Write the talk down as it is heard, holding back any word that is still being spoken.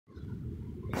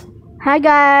Hi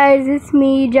guys, it's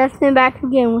me, Justin, back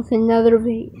again with another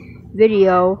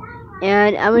video,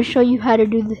 and I'm gonna show you how to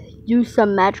do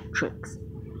some magic tricks.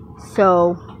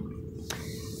 So,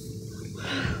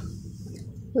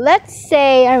 let's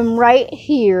say I'm right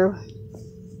here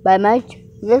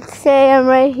let's say I'm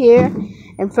right here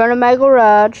in front of my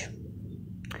garage,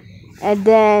 and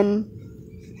then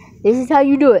this is how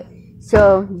you do it.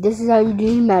 So, this is how you do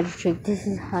the magic trick. This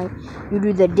is how you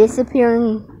do the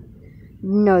disappearing.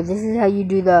 No, this is how you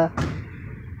do the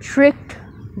trick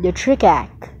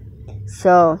act.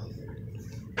 So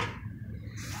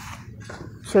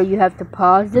you have to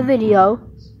pause the video.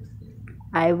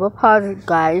 I will pause it,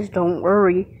 guys, don't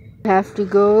worry. You have to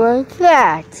go like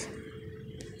that.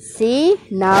 See?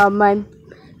 Now I'm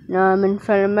in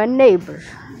front of my neighbors.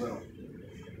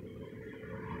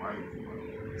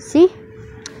 See?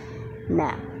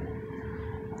 Now.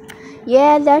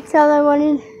 Yeah, that's all I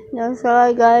wanted. That's all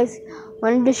I guys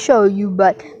wanted to show you,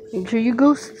 but make sure you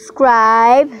go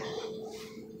subscribe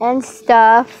and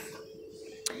stuff.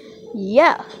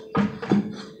 Yeah.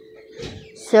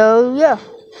 So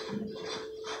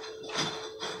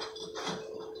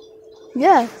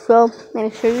yeah, so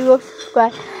make sure you go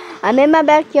subscribe. I'm in my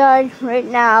backyard right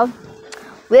now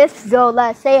with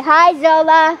Zola. Say hi,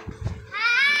 Zola.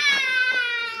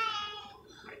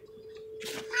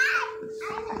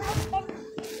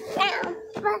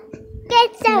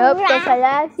 Nope, that's all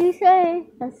I asked you to say.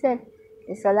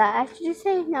 That's all I asked you to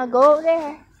say. Now go over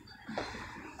there.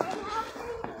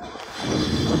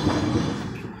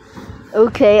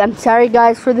 Okay, I'm sorry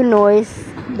guys for the noise.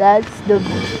 That's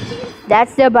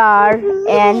the bar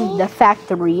and the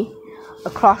factory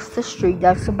across the street.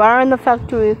 That's the bar and the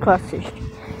factory across the street.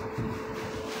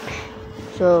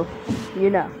 So, you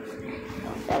know.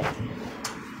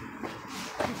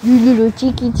 You little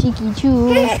cheeky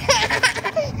choo.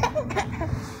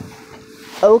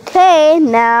 Okay,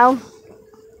 now,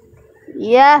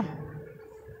 yeah.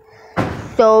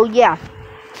 So, yeah.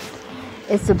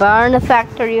 It's the bar and the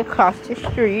factory across the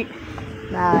street.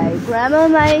 My grandma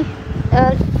and my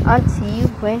auntie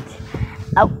went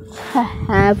out to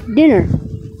have dinner.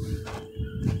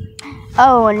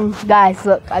 Oh, and guys,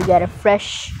 look, I got a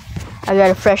fresh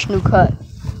new cut.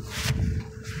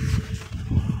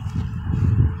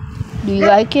 Do you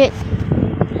like it?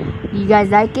 You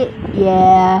guys like it?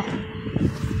 Yeah.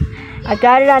 I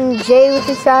got it on J with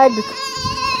the side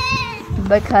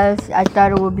because I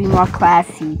thought it would be more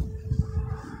classy.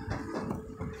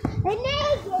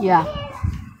 Yeah.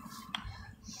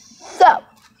 So,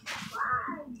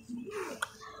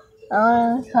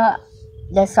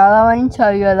 that's all I want to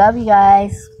tell you. I love you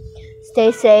guys.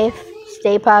 Stay safe.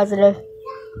 Stay positive.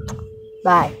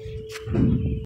 Bye.